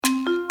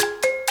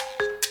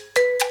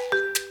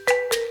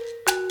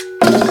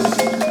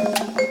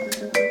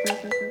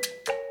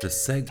The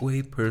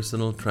Segway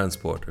Personal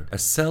Transporter, a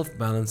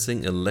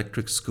self-balancing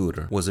electric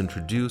scooter, was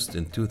introduced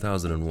in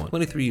 2001,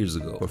 23 years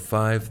ago, for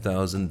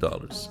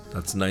 $5,000.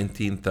 That's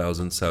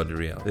 19,000 Saudi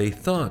riyal. They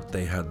thought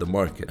they had the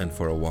market, and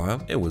for a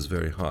while, it was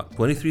very hot.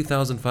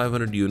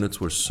 23,500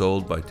 units were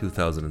sold by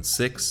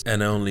 2006,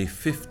 and only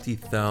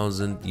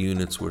 50,000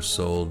 units were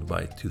sold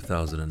by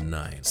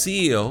 2009.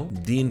 CEO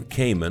Dean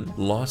Kamen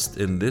lost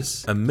in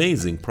this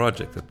amazing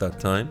project at that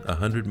time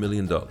 $100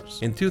 million.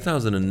 In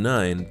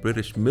 2009,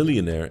 British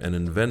millionaire and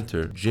inventor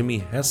Jimmy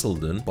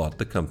Heselden bought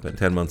the company.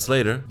 10 months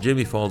later,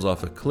 Jimmy falls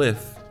off a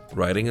cliff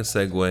riding a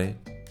Segway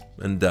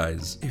and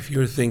dies. If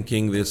you're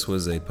thinking this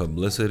was a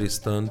publicity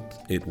stunt,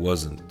 it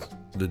wasn't.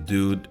 The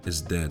dude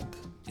is dead.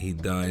 He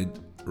died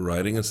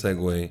riding a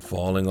Segway,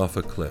 falling off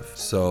a cliff.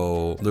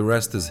 So the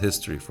rest is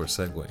history for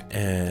Segway.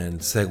 And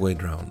Segway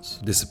drowns,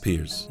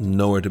 disappears,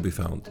 nowhere to be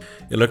found.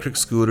 Electric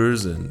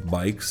scooters and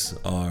bikes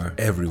are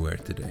everywhere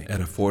today at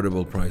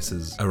affordable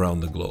prices around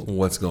the globe.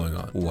 What's going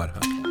on? What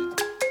happened?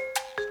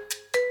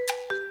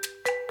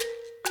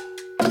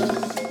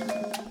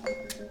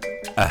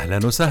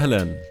 Ahlan wa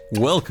sahlan.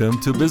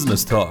 Welcome to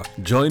Business Talk.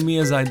 Join me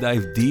as I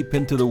dive deep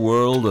into the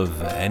world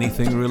of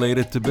anything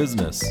related to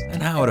business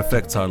and how it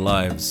affects our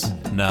lives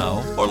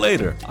now or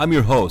later. I'm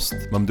your host,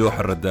 Mamdooh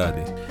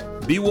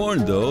al-Raddadi. Be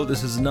warned though,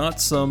 this is not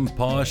some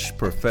posh,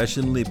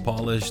 professionally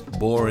polished,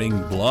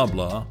 boring blah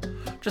blah.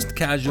 Just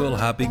casual,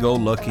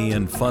 happy-go-lucky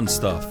and fun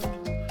stuff.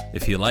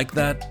 If you like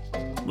that,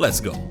 let's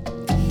go.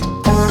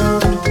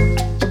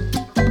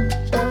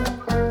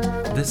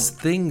 This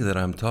thing that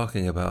I'm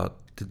talking about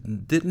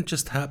didn't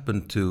just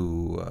happen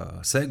to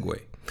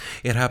Segway.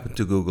 It happened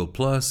to Google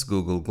Plus,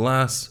 Google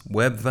Glass,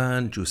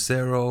 Webvan,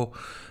 Juicero,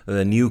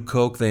 the new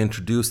Coke they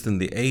introduced in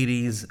the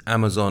 80s,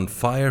 Amazon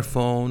Fire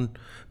Phone,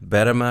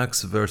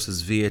 Betamax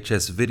versus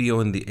VHS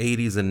video in the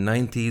 80s and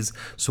 90s.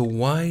 So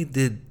why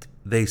did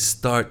they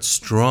start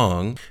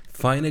strong,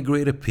 find a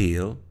great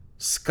appeal,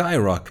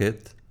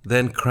 skyrocket,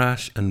 then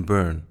crash and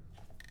burn?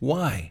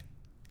 Why?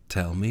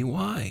 Tell me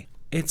why.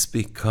 It's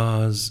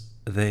because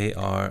they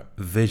are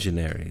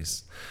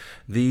visionaries.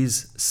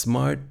 These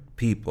smart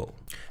people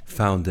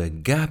found a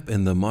gap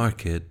in the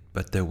market,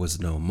 but there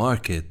was no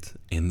market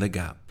in the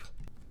gap.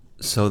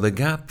 So the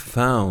gap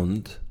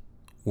found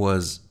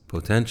was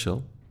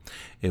potential,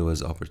 it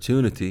was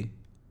opportunity.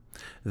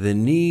 The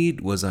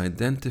need was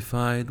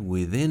identified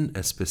within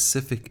a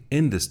specific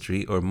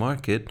industry or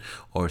market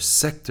or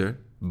sector,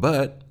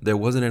 but there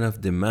wasn't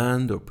enough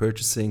demand or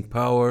purchasing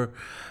power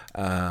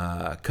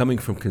coming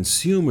from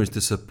consumers to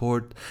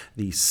support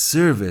the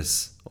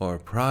service or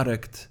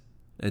product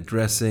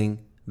addressing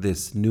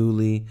this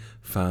newly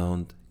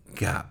found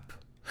gap.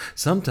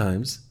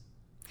 Sometimes,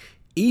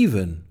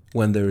 even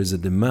when there is a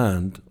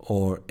demand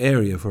or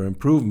area for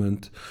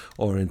improvement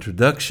or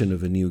introduction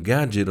of a new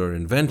gadget or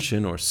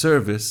invention or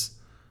service,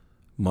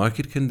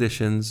 market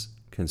conditions,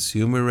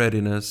 consumer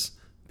readiness,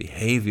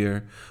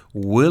 behavior,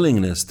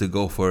 willingness to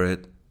go for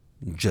it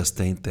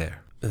just ain't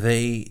there.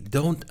 They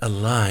don't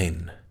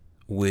align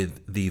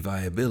with the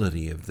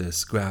viability of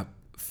this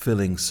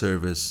gap-filling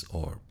service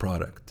or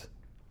product.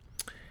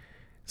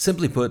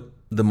 Simply put,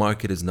 the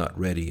market is not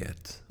ready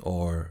yet,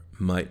 or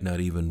might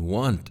not even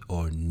want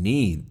or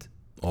need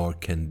or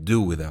can do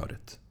without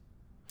it.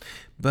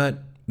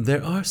 But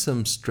there are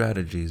some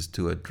strategies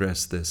to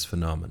address this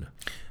phenomenon.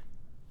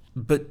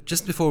 But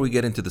just before we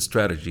get into the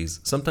strategies,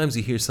 sometimes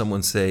you hear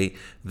someone say,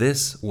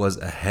 this was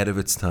ahead of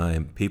its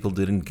time, people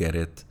didn't get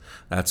it,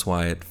 that's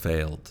why it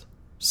failed.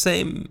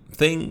 Same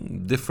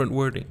thing, different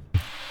wording.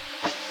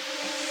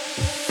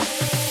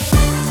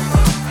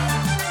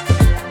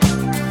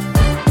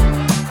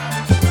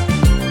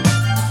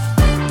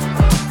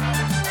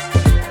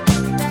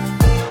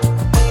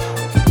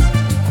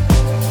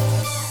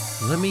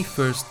 Let me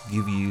first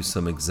give you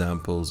some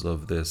examples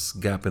of this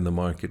gap in the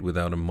market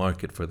without a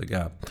market for the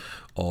gap,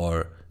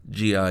 or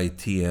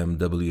GITMWFG.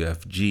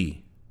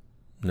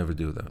 Never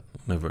do that.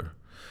 Never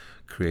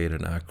create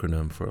an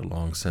acronym for a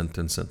long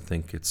sentence and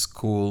think it's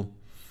cool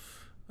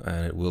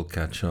and it will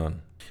catch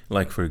on.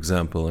 Like, for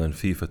example, in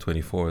FIFA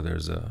 24,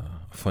 there's a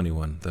funny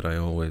one that I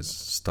always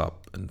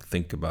stop and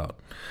think about.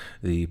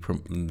 The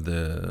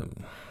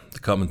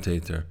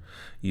commentator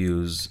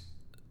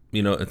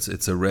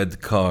it's a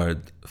red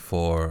card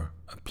for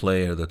a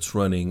player that's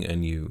running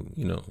and you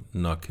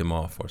knock him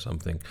off or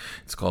something.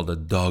 It's called a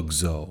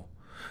dogzo,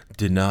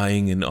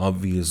 denying an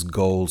obvious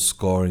goal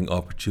scoring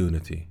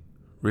opportunity.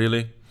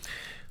 Really?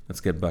 Let's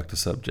get back to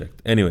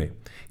subject. Anyway,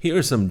 here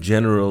are some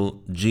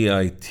general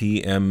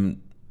GITMAFGs.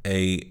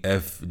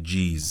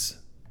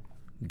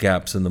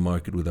 Gaps in the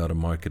market without a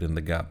market in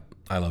the gap.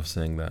 I love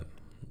saying that.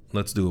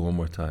 Let's do it one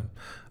more time.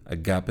 A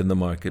gap in the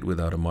market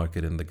without a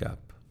market in the gap.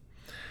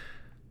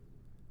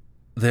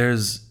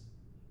 There's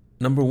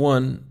number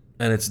one,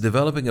 and it's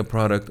developing a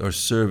product or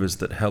service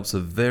that helps a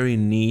very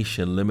niche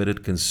and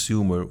limited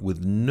consumer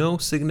with no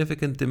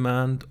significant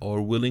demand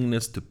or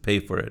willingness to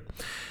pay for it.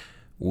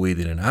 We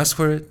didn't ask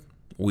for it.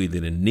 We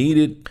didn't need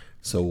it.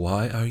 So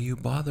why are you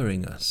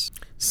bothering us?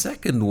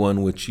 Second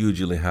one, which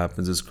usually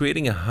happens, is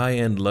creating a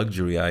high-end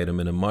luxury item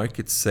in a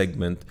market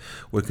segment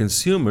where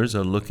consumers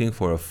are looking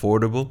for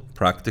affordable,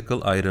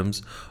 practical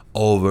items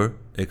over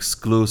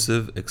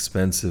exclusive,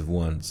 expensive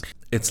ones.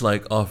 It's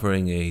like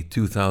offering a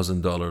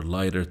 $2,000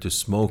 lighter to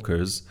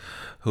smokers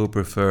who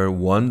prefer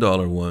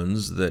 $1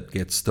 ones that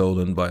get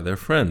stolen by their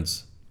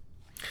friends.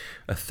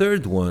 A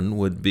third one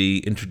would be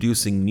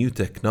introducing new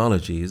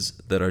technologies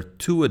that are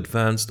too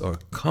advanced or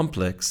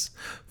complex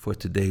for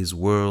today's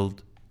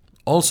world,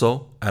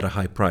 also at a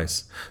high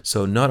price.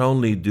 So not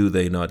only do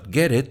they not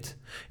get it,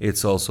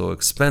 it's also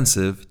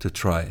expensive to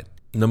try it.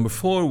 Number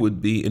 4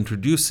 would be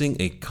introducing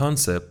a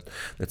concept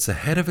that's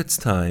ahead of its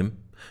time.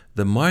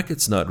 The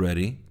market's not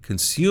ready,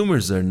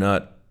 consumers are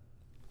not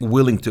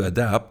willing to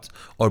adapt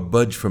or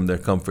budge from their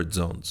comfort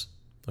zones.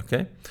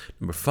 Okay?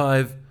 Number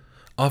 5,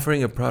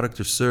 offering a product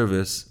or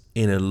service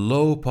in a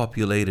low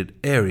populated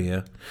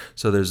area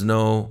so there's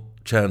no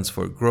chance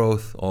for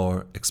growth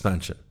or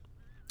expansion.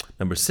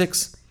 Number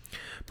 6,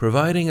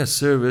 providing a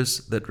service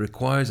that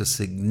requires a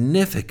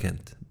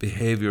significant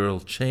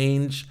behavioral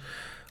change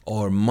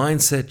or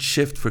mindset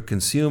shift for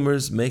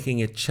consumers, making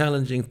it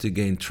challenging to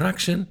gain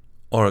traction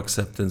or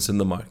acceptance in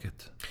the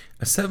market.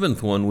 A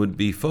 7th one would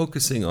be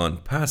focusing on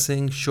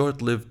passing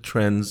short-lived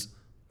trends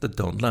that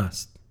don't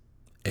last.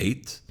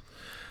 8,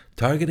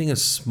 targeting a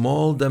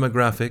small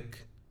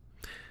demographic.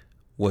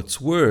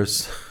 What's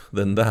worse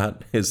than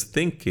that is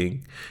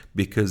thinking,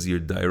 because your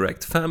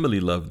direct family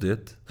loved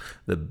it,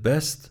 the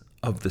best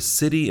of the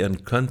city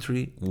and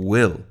country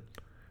will.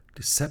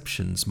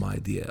 Deceptions, my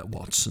dear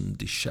Watson,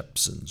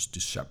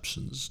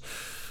 deceptions.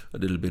 A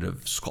little bit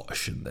of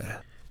Scottish in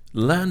there.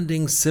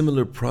 Landing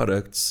similar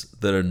products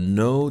that are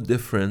no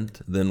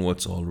different than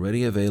what's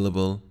already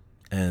available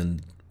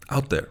and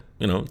out there.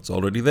 It's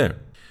already there.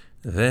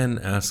 Then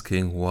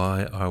asking,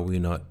 why are we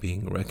not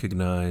being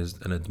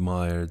recognized and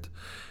admired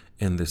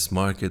in this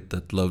market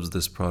that loves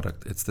this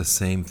product? It's the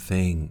same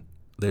thing.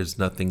 There's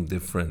nothing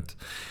different.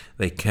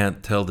 They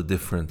can't tell the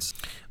difference.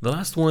 The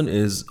last one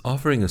is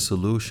offering a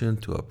solution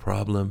to a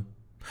problem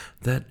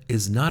that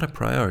is not a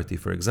priority.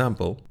 For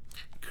example,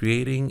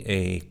 creating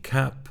a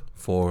cap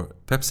for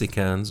Pepsi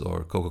cans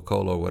or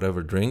Coca-Cola or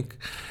whatever drink,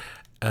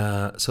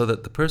 so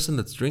that the person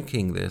that's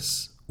drinking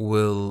this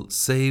will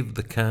save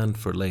the can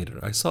for later.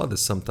 I saw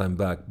this some time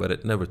back, but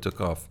it never took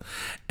off.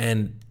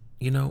 And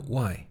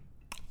why?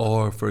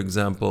 Or, for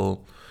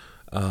example,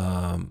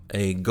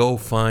 a go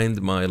find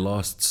my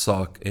lost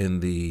sock in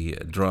the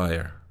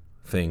dryer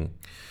thing.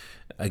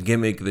 A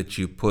gimmick that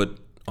you put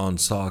on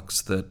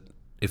socks that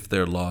if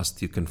they're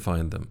lost, you can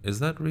find them. Is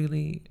that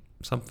really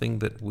something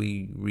that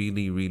we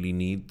really, really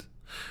need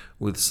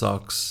with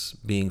socks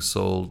being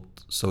sold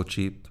so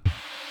cheap?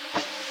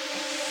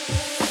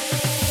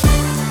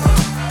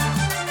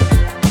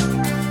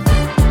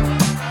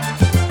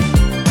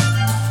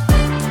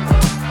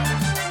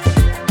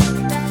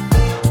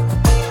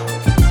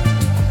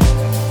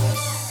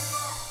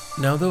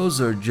 Now, those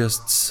are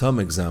just some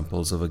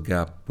examples of a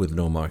gap with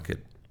no market.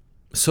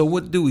 So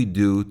what do we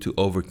do to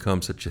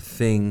overcome such a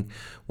thing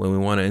when we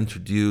want to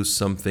introduce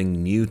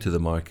something new to the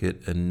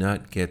market and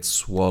not get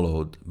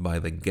swallowed by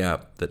the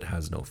gap that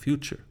has no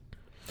future?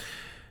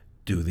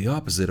 Do the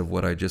opposite of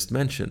what I just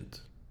mentioned.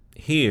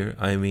 Here,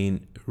 I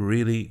mean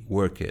really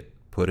work it.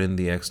 Put in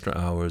the extra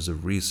hours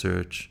of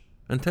research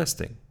and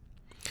testing.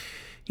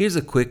 Here's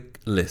a quick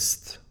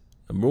list.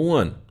 Number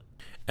 1.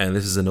 And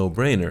this is a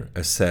no-brainer.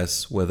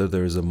 Assess whether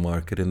there is a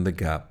market in the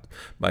gap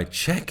by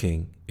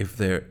checking if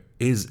there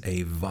is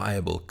a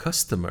viable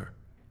customer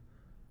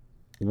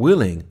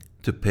willing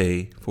to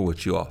pay for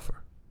what you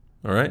offer.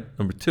 All right?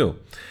 Number 2,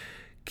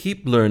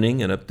 keep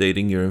learning and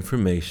updating your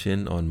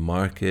information on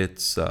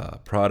markets,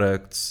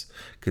 products,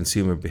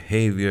 consumer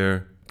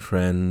behavior,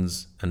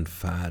 trends, and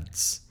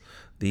fads.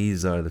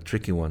 These are the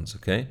tricky ones,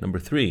 okay? Number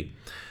 3,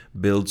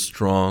 build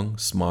strong,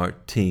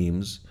 smart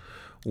teams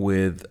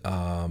with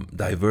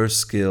diverse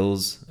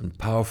skills and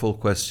powerful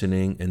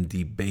questioning and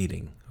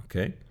debating,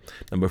 okay?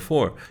 Number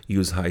 4,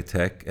 use high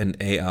tech and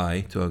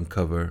AI to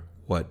uncover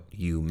what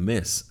you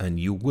miss, and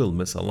you will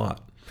miss a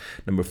lot.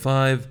 Number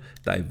 5,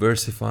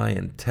 diversify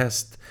and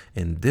test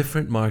in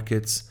different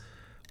markets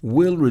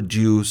will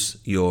reduce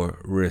your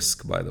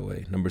risk, by the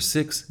way. Number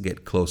 6,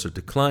 get closer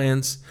to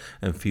clients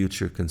and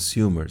future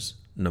consumers.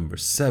 Number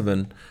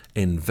 7,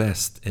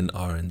 invest in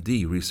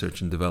R&D, research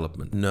and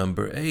development.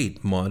 Number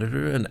 8,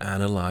 monitor and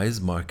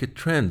analyze market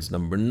trends.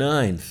 Number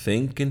 9,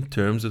 think in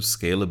terms of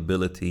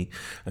scalability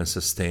and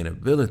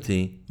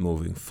sustainability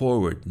moving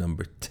forward.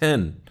 Number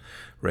 10,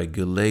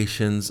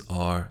 regulations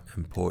are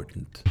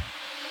important.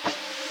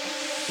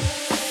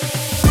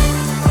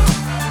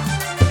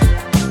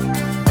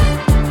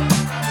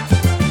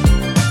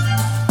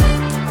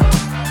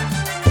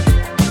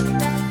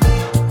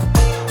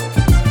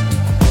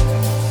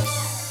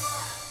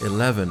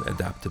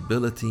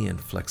 Adaptability and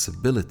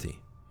flexibility.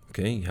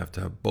 Okay, you have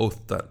to have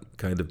both that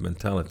kind of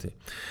mentality.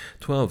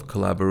 12,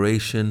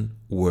 collaboration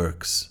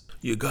works.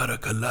 You gotta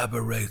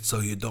collaborate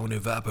so you don't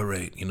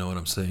evaporate. You know what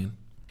I'm saying?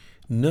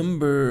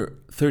 Number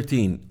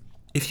 13,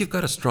 If you've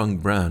got a strong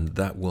brand,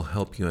 that will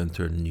help you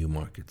enter new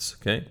markets.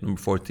 Okay. Number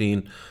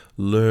 14,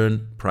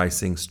 learn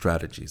pricing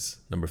strategies.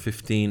 Number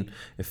 15,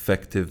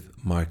 effective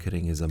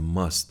marketing is a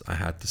must. I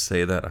had to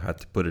say that. I had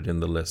to put it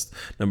in the list.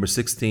 Number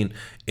 16,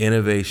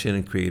 innovation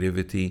and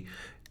creativity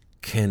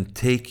can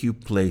take you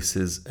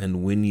places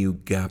and win you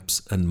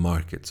gaps and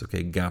markets.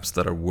 Okay. Gaps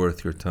that are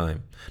worth your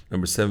time.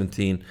 Number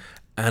 17,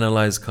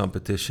 analyze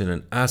competition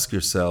and ask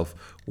yourself,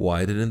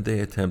 why didn't they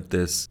attempt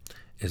this?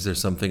 Is there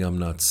something I'm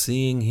not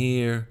seeing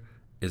here?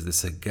 Is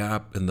this a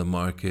gap in the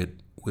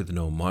market with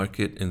no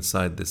market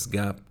inside this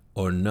gap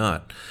or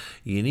not?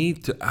 You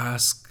need to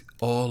ask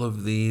all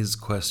of these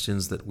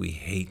questions that we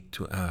hate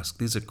to ask.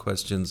 These are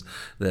questions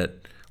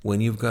that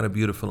when you've got a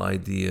beautiful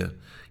idea,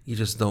 you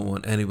just don't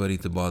want anybody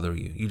to bother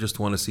you. You just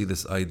want to see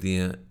this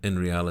idea in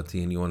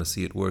reality and you want to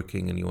see it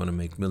working and you want to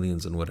make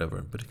millions and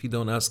whatever. But if you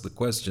don't ask the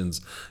questions,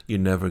 you're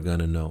never going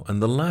to know.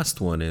 And the last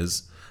one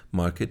is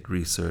market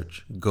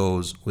research.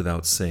 Goes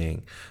without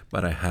saying,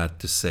 but I had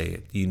to say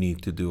it. You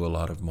need to do a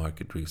lot of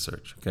market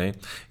research, okay?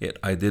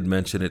 I did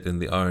mention it in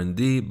the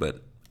R&D,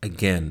 but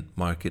again,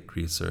 market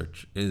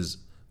research is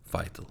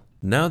vital.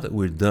 Now that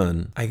we're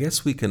done, I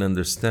guess we can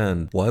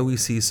understand why we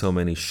see so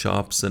many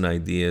shops and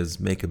ideas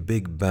make a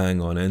big bang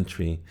on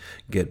entry,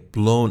 get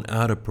blown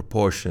out of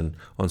proportion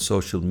on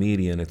social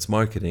media and its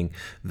marketing,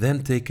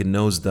 then take a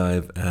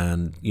nosedive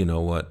and, you know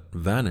what,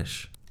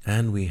 vanish.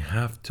 And we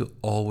have to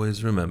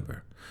always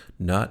remember,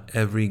 not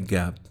every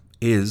gap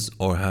is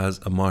or has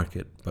a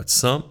market, but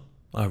some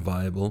are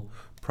viable,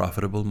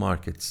 profitable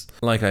markets.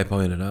 Like I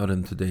pointed out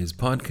in today's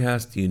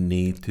podcast, you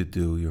need to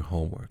do your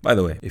homework. By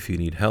the way, if you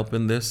need help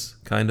in this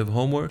kind of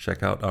homework,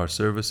 check out our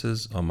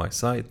services on my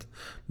site,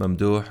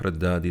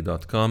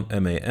 mamdoohradadi.com,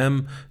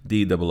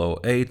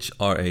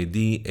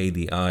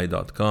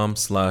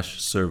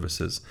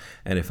 mamdoohradadi.com/services.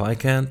 And if I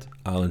can't,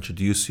 I'll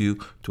introduce you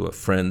to a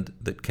friend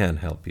that can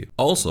help you.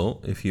 Also,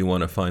 if you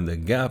want to find a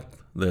gap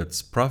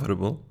that's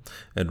profitable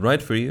and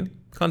right for you,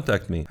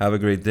 contact me. Have a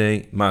great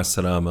day. Ma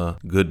salama.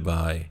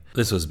 Goodbye.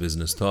 This was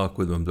Business Talk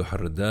with Mamdooh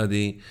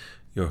Radadi,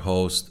 your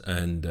host.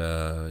 And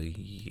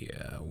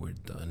yeah, we're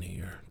done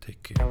here.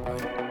 Take care.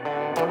 Bye.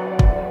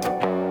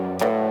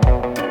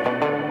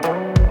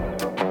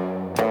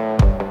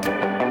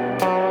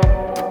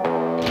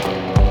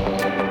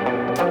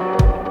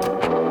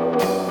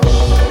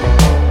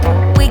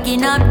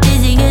 Waking up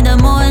dizzy in the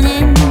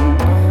morning.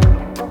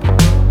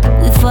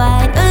 We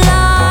fight a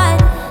lot.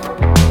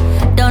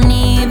 Don't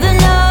even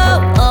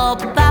know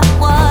about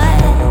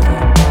what.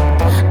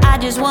 I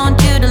just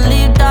want you to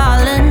leave,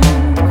 darling.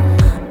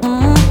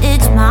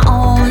 It's my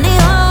only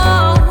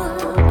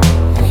hope.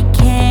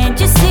 Can't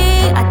you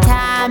see our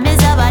time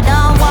is up? I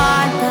don't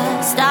want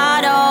to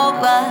start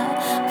over.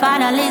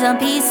 Finally some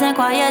peace and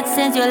quiet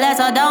since you left,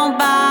 so don't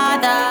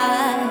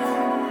bother.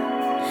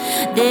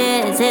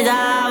 This is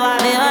how I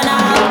feel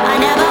now. I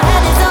never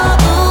had it so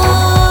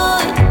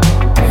good.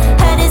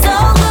 Had it so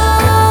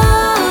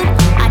good.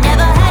 I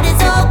never had it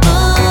so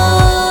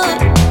good.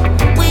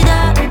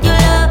 Without your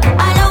love,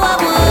 I know I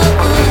would.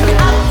 I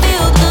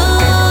feel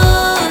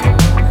good.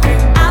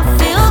 I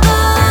feel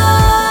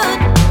good.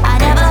 I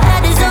never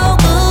had it so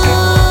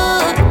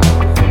good.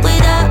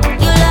 Without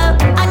your love,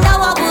 I know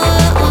I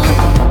would.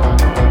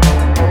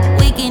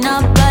 Waking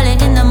up early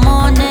in the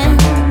morning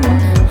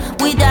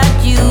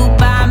without you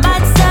by my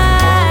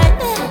side,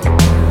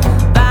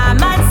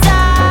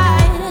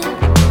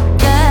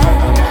 yeah.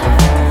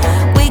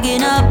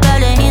 Waking up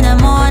early in the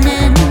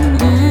morning,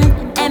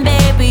 and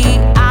baby,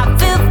 I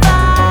feel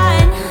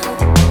fine.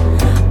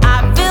 I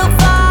feel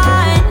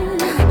fine.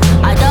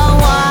 I don't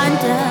want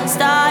to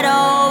start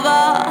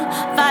over.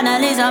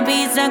 Finally some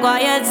peace and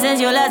quiet since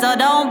you left, so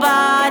don't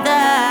bother.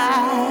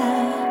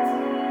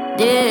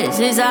 This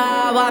is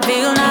how I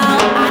feel now.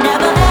 I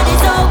never had it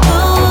so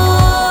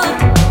good.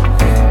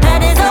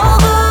 Had it so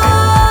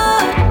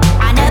good.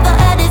 I never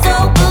had it so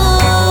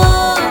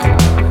good.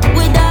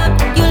 Without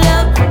your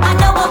love, I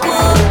know I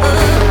would.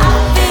 I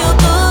feel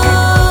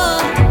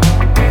good.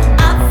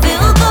 I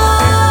feel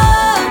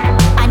good.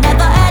 I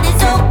never had it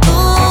so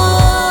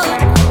good.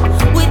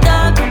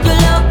 Without your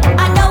love,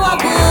 I know I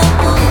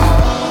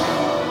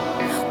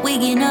would.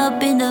 Waking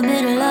up in the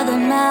middle of the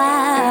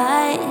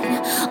night,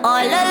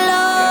 all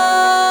alone.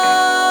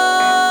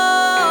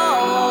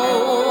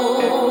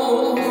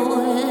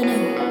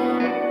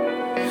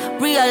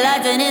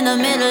 Realizing in the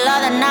middle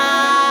of the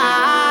night